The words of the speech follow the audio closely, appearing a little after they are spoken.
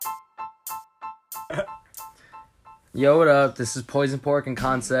Yo, what up? This is Poison Pork and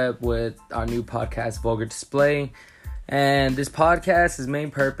Concept with our new podcast, Vulgar Display. And this podcast's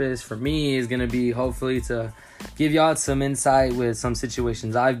main purpose for me is going to be hopefully to give y'all some insight with some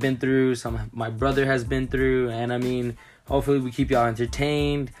situations I've been through, some my brother has been through. And I mean, hopefully we keep y'all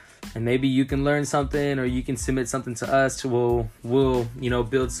entertained. And maybe you can learn something or you can submit something to us. We'll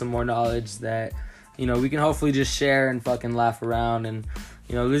build some more knowledge that, we can hopefully just share and fucking laugh around. And,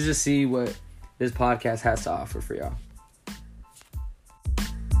 let's just see what this podcast has to offer for y'all.